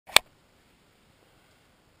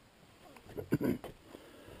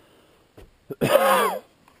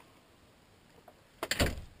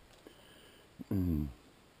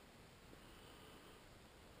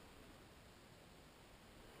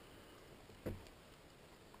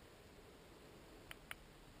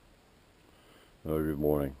Oh, good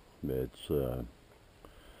morning. It's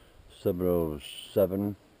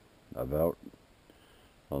 7:07, about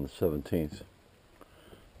on the 17th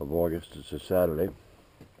of August. It's a Saturday,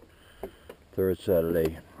 third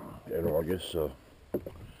Saturday in August, so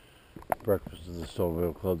breakfast at the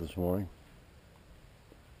Stoneville Club this morning.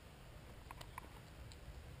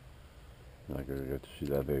 Not gonna get to see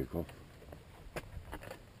that vehicle.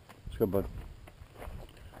 Let's go, bud.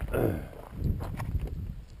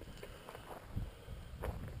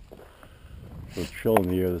 It's chill in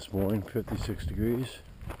the air this morning, 56 degrees.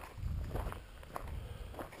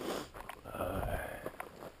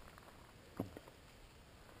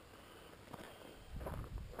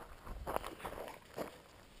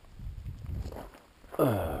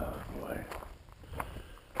 Boy.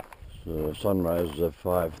 So sunrise is at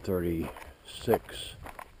 5:36.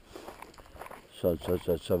 Sunset's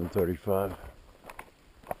at 7:35.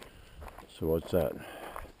 So what's that?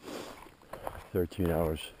 13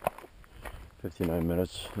 hours, 59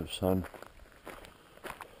 minutes of sun.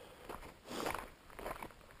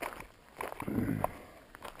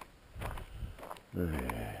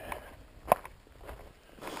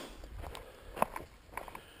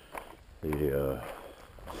 The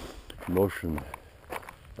motion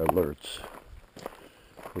alerts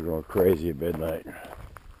were going crazy at midnight,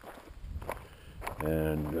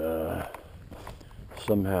 and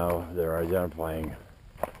somehow they're identifying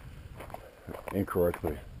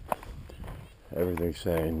incorrectly. Everything's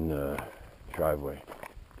saying driveway,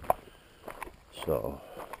 so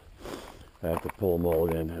I have to pull them all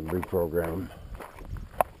in and reprogram them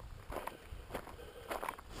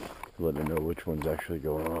to let me know which one's actually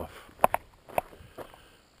going off.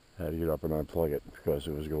 I had to get up and unplug it because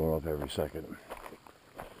it was going off every second.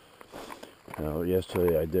 Now,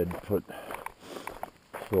 yesterday I did put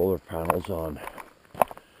solar panels on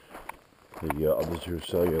the other two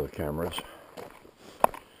cellular cameras,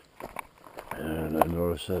 and I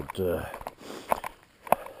noticed that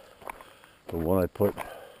the one I put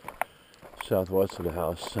southwest of the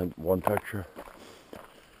house sent one picture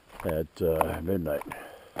at midnight.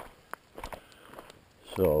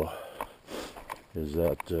 So is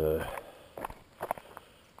that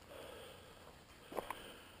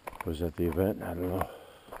was that the event? I don't know.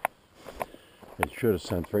 It should have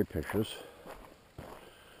sent 3 pictures.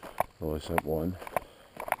 Well, I sent one.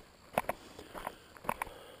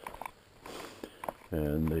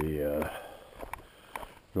 And the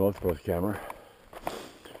northwest camera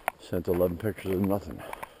sent 11 pictures of nothing.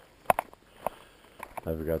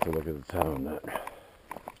 I forgot to look at the time on that.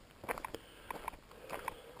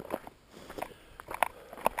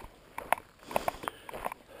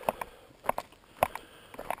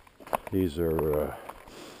 These are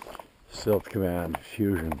self-command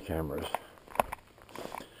fusion cameras,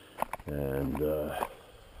 and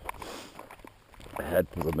I had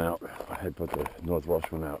put them out. I had put the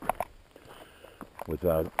northwest one out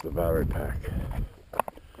without the battery pack,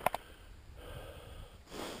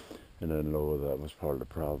 and I didn't know whether that was part of the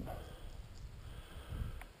problem.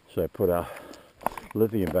 So I put out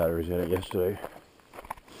lithium batteries in it yesterday,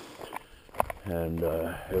 and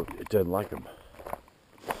it didn't like them.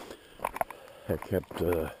 It kept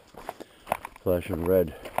flashing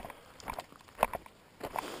red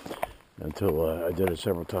until I did it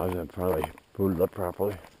several times and finally booted up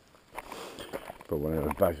properly. But when I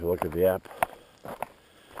went back to look at the app,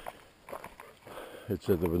 it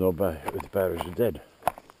said there were no batteries. The batteries are dead.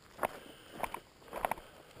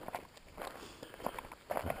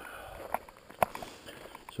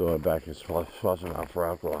 So I went back and swapped them out for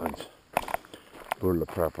alkalines, booted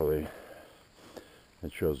up properly.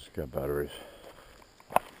 It shows it's got batteries.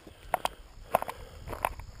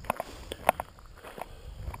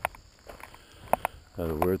 Now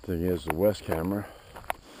the weird thing is the west camera,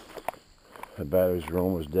 the batteries were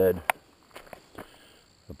almost dead.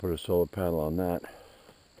 I put a solar panel on that,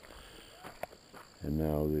 and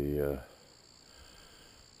now the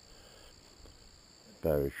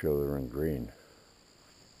batteries show they're in green.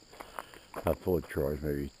 Not fully charged,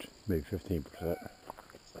 maybe 15%.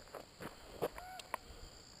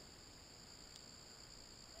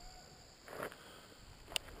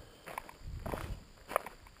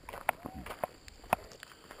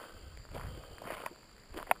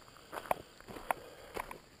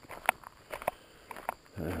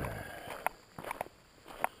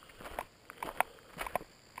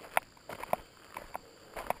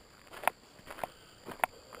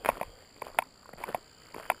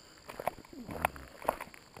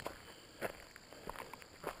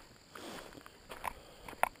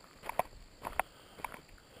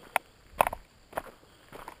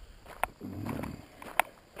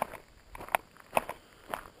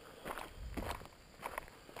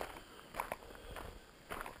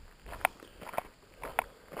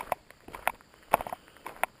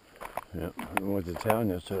 went to town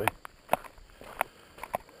yesterday.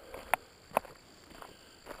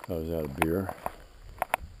 I was out of beer,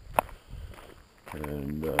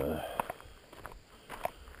 and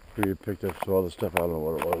we picked up some other stuff. I don't know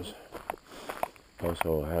what it was.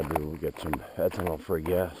 Also had to get some ethanol-free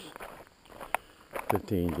gas.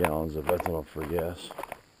 15 gallons of ethanol-free gas.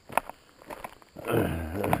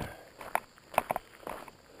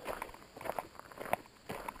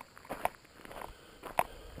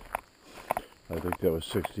 I think that was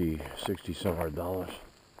 60 some odd dollars.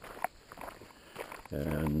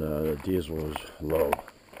 And the diesel was low,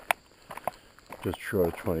 just short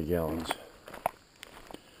of 20 gallons.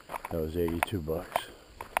 That was 82 bucks.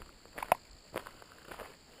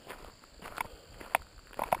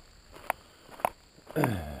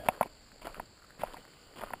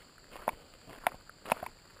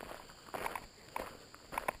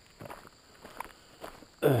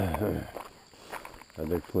 I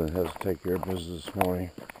think Flynn has to take care of business this morning.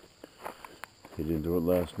 He didn't do it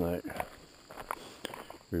last night.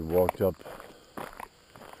 We walked up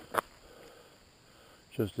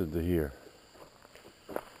just into here,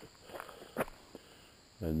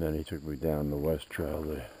 and then he took me down the west trail,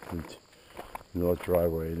 the north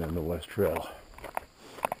driveway, and then the west trail.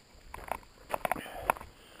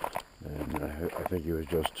 And I think he was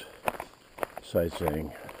just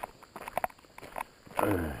sightseeing.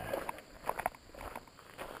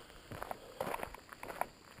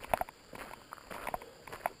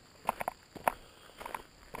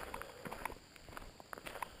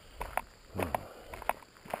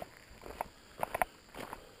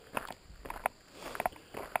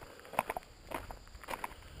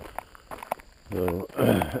 So,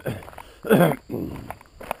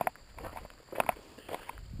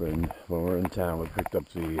 when we're in town, we picked up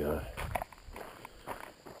the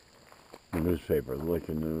newspaper, the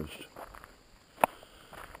Lincoln News,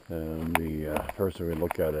 and the first thing we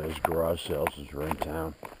look at is garage sales as we're in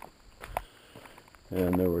town.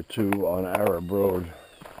 And there were two on Arab Road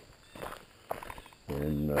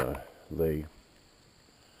in Lee.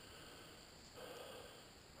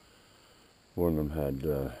 One of them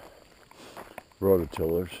had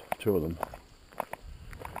rototillers, two of them,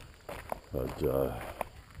 but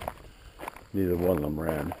neither one of them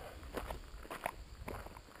ran.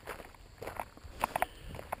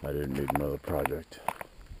 I didn't need another project.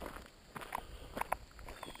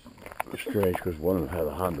 It was strange because one of them had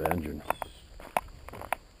a Honda engine,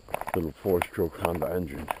 little 4-stroke Honda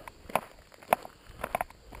engine,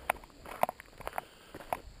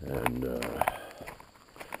 and the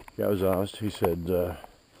guy was honest. He said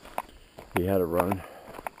he had it running.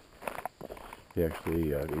 He actually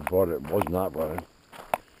he bought it. It was not running.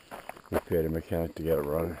 We paid a mechanic to get it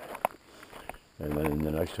running, and then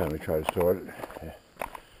the next time he tried to start it,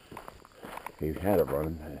 he had it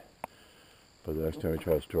running. But the next time he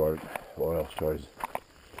tried to start it, oil started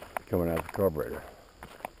coming out the carburetor.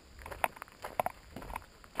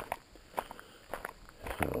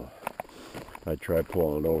 So I tried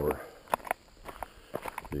pulling it over.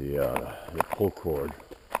 The pull cord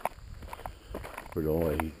would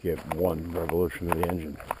only get one revolution of the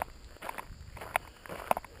engine,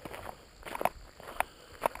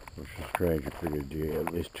 which is strange. I figured you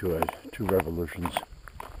at least two revolutions.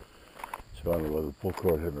 So I don't know whether the pull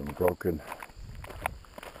cord had been broken.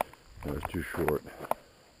 It was too short.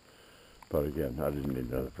 But again, I didn't need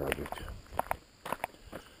another project.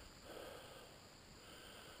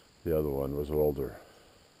 The other one was older,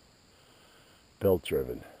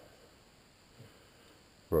 belt-driven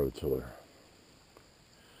rototiller.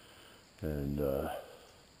 And the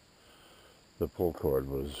pull cord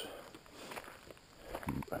was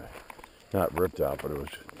not ripped out, but it was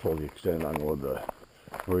fully extended. I don't know the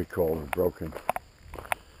recoil was broken,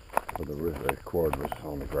 but the cord was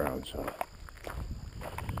on the ground, so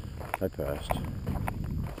I passed.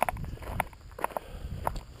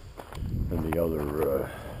 And the other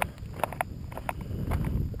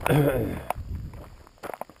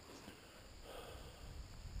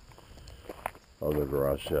other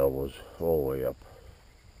garage sale was all the way up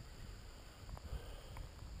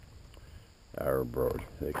Arab Road.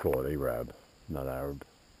 They call it Arab, not Arab.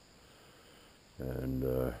 And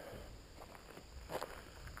the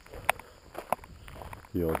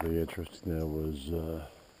only thing interesting there was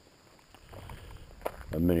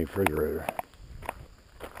a mini refrigerator,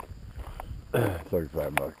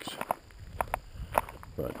 35 bucks.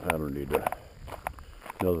 But I don't need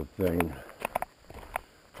another thing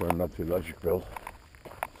running up the electric bill.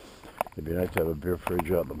 It'd be nice to have a beer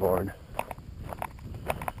fridge out in the barn,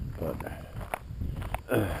 but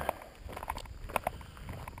I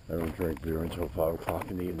don't drink beer until 5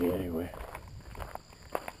 o'clock in the evening anyway.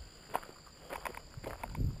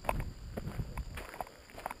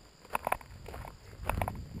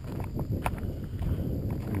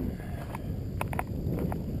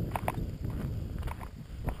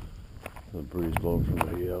 breeze blowing from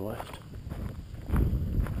the west,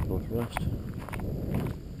 northwest.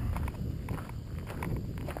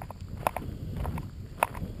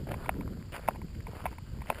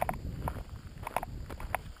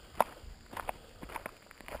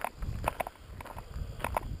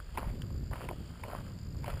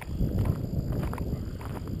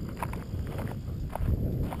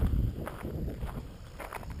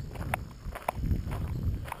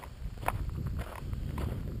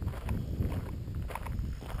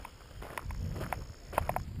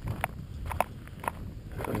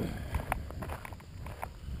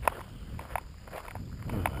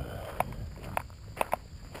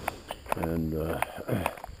 And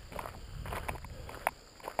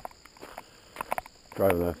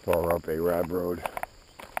driving that far up Arab Road,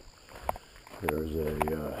 there's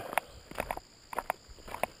a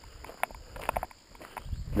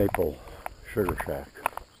maple sugar shack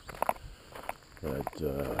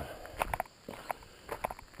that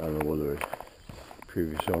I don't know whether the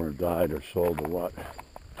previous owner died or sold or what.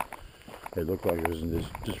 It looked like it was in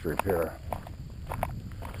disrepair.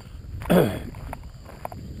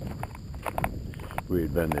 We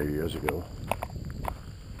had been there years ago.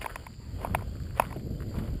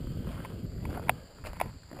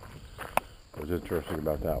 What's interesting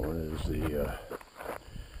about that one is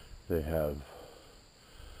they have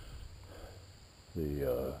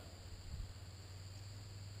the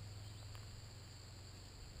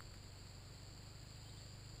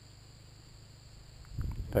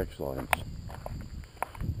PEX lines.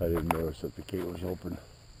 I didn't notice that the gate was open.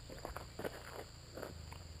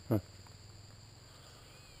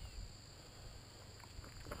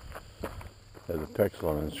 The PEX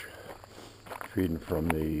lines feeding from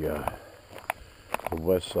the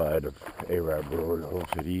west side of Arab Road over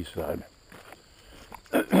to the east side.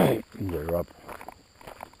 They're up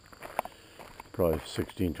probably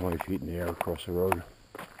 16, 20 feet in the air across the road.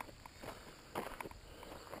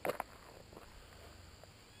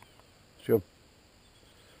 Sure.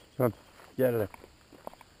 Come on, get out of there.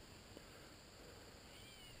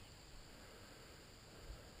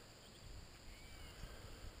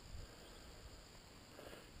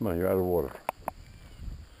 Come on, you're out of water.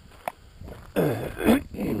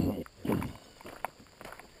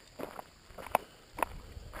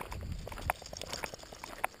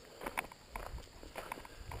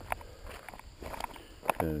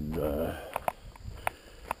 And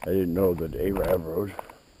I didn't know that Arab Road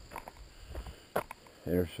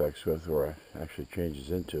intersects with, or actually changes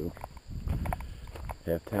into,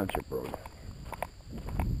 Half Township Road.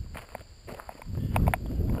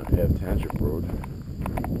 Half Township Road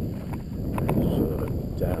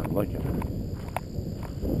is down in Lincoln.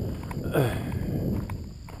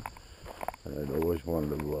 And I'd always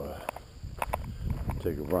wanted to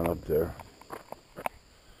take a run up there.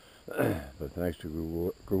 But thanks to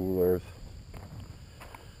Google Earth,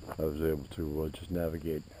 I was able to just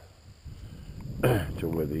navigate to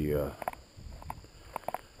where the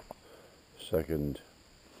second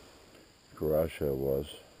garage sale was,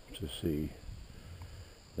 to see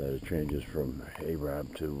that it changes from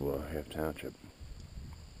Arab to Half Township.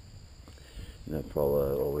 And that fell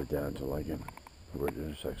all the way down to Lincoln, where it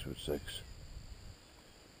intersects with 6.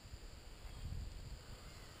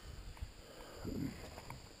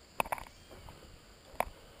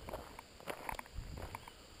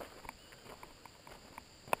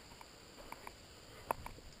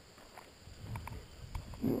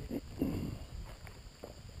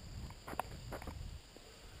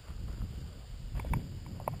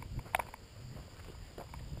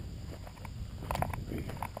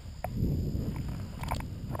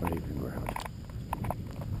 Uneven ground.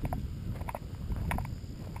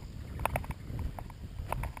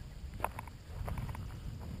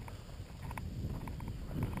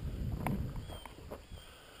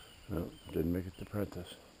 No, didn't make it to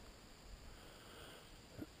Prentice.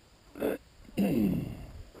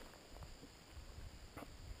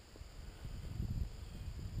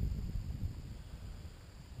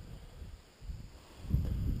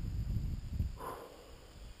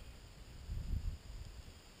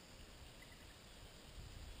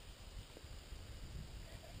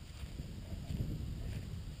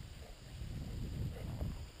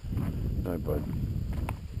 Hi, bud.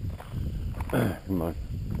 Come on.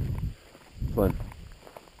 Flynn.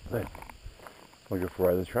 Flynn. Want to go for a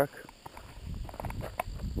ride in the truck?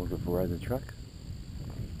 Want to go for a ride in the truck?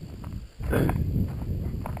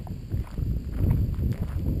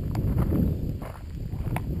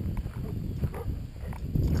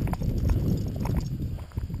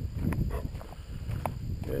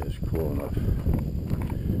 Yeah, it's cool enough.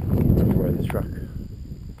 Want to go for a ride in the truck?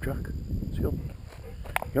 Truck. Let's go.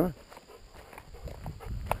 Come on.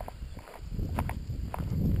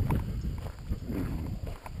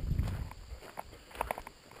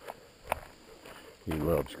 He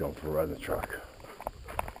loves going for a ride in the truck.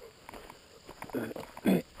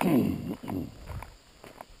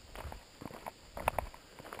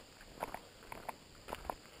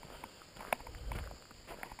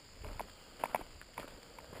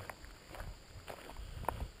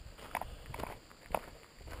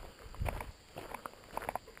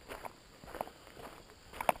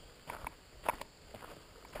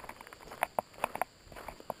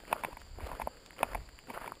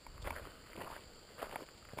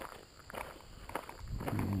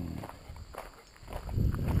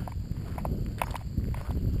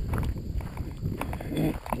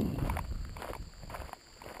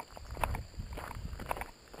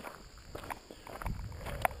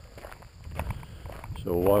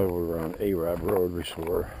 So while we were on Arab Road, we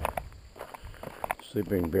saw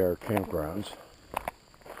Sleeping Bear Campgrounds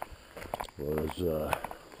was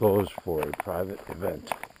closed for a private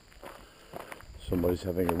event. Somebody's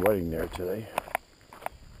having a wedding there today,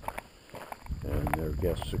 and their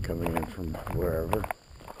guests are coming in from wherever.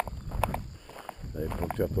 They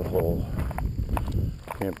booked up the whole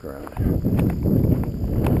campground.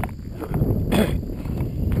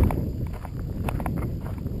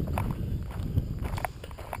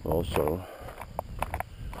 Also,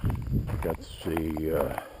 I got to see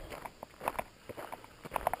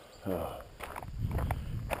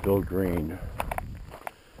Bill Green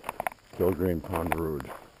Pond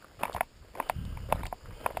Road.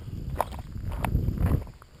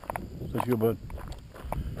 Let's go, bud.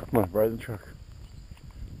 Come on, ride in the truck.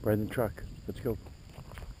 Ride in the truck. Let's go.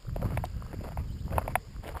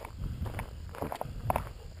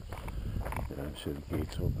 Yeah, I see the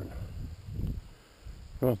gates open.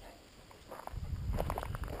 Come on.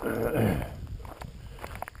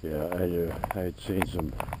 Yeah, I had seen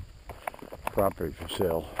some property for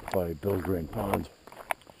sale by Bill Green Pond.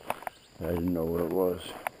 I didn't know what it was.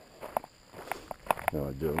 Now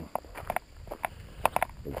I do.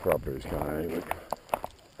 The property's kind of anyway.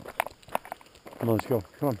 Come on, let's go.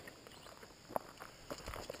 Come on.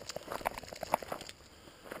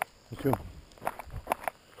 Let's go.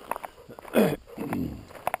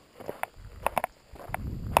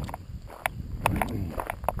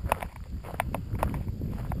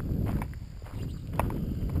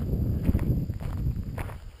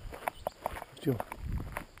 Let's go.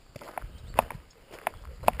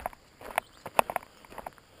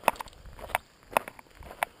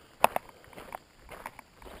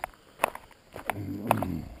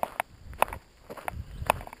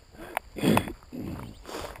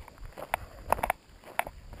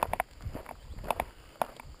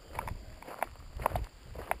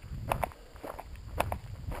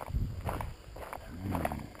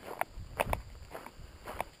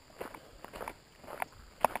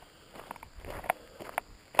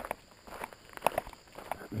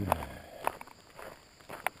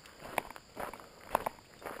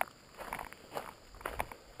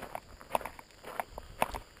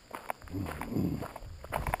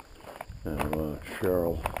 Now,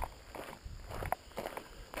 Cheryl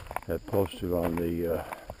had posted on the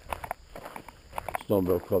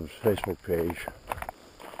Snowmobile Club's Facebook page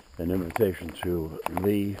an invitation to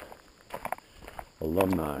Lee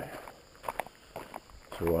alumni.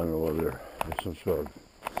 So I don't know whether there's some sort of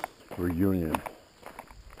reunion.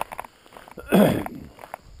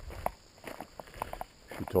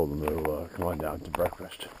 She told them to come on down to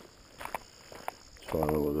breakfast. So I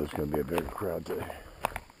don't know whether there's going to be a bigger crowd today.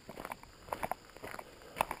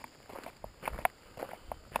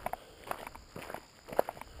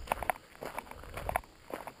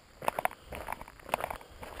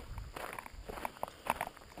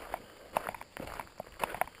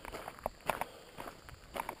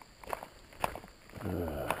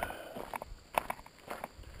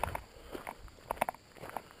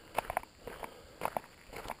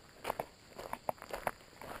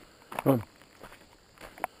 Come on.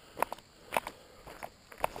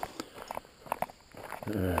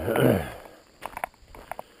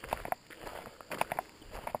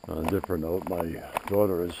 On a different note, my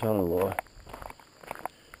daughter and son-in-law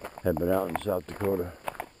had been out in South Dakota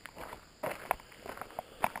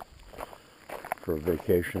for a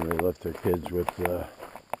vacation. They left their kids with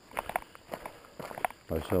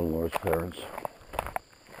my son-in-law's parents.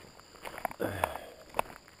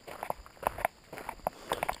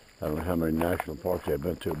 I don't know how many national parks they've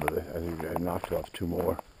been to, but I think they knocked off 2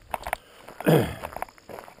 more.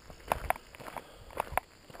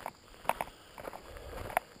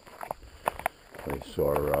 They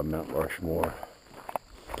saw Mount Rushmore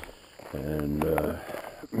and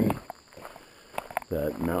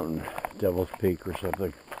that mountain, Devil's Peak or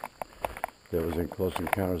something, that was in Close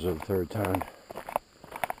Encounters of the Third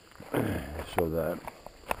So that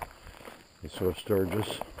they saw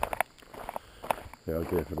Sturgis. They're out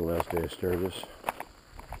there for the last day of Sturgis.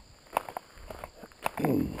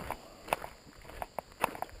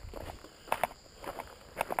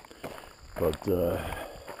 But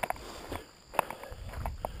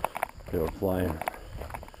they were flying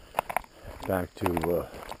back to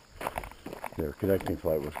their connecting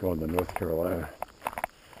flight was going to North Carolina,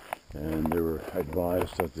 and they were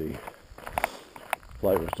advised that the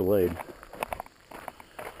flight was delayed,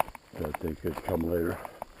 that they could come later.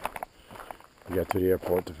 We got to the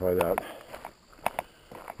airport to find out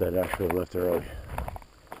that actually left early.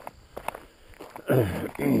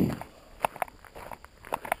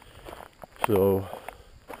 So,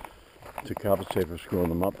 to compensate for screwing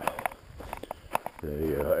them up,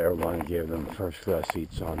 the airline gave them first class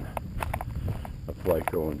seats on a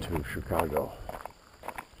flight going to Chicago.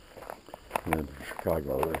 And then from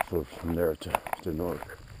Chicago, they flew from there to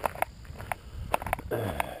Newark.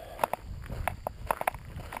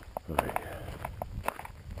 Right.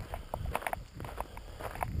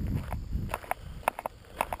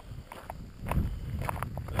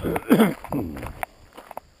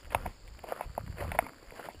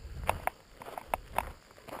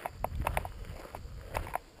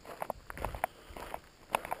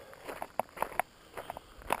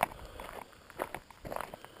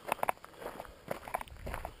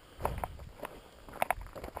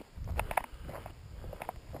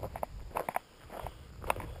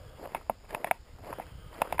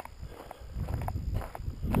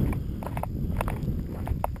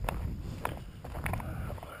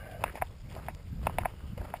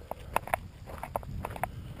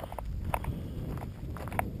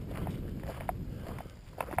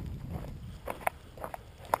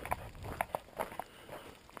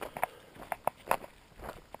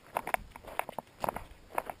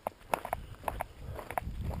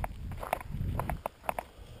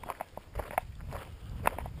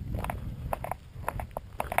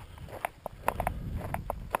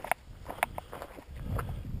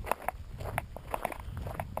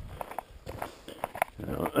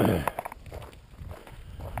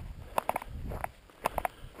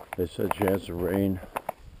 They said chance of rain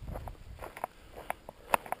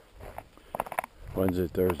Wednesday,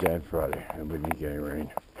 Thursday, and Friday, and we didn't get any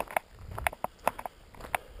rain.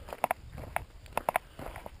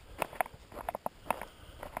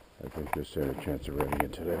 I think there's a chance of rain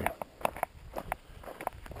again today.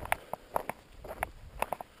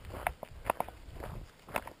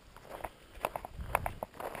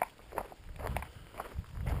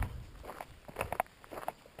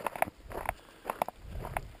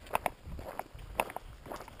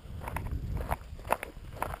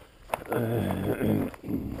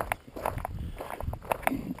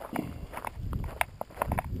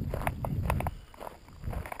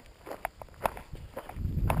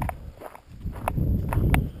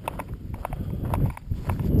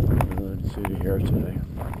 Here today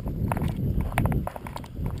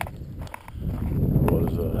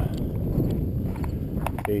was a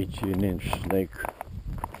 18-inch snake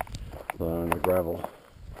lying on the gravel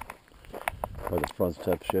by the front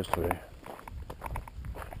steps yesterday.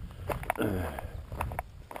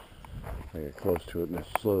 I got close to it and it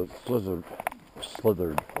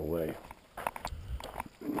slithered away.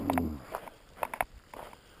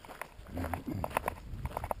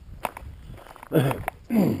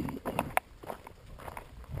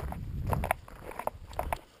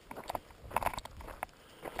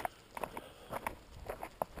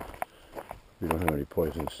 We don't have any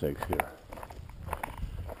poisonous snakes here.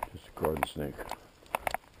 Just a garden snake.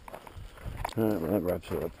 Alright, well that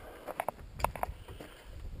wraps it up.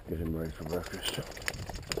 Get him ready for breakfast.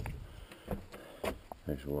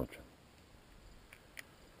 Thanks for watching.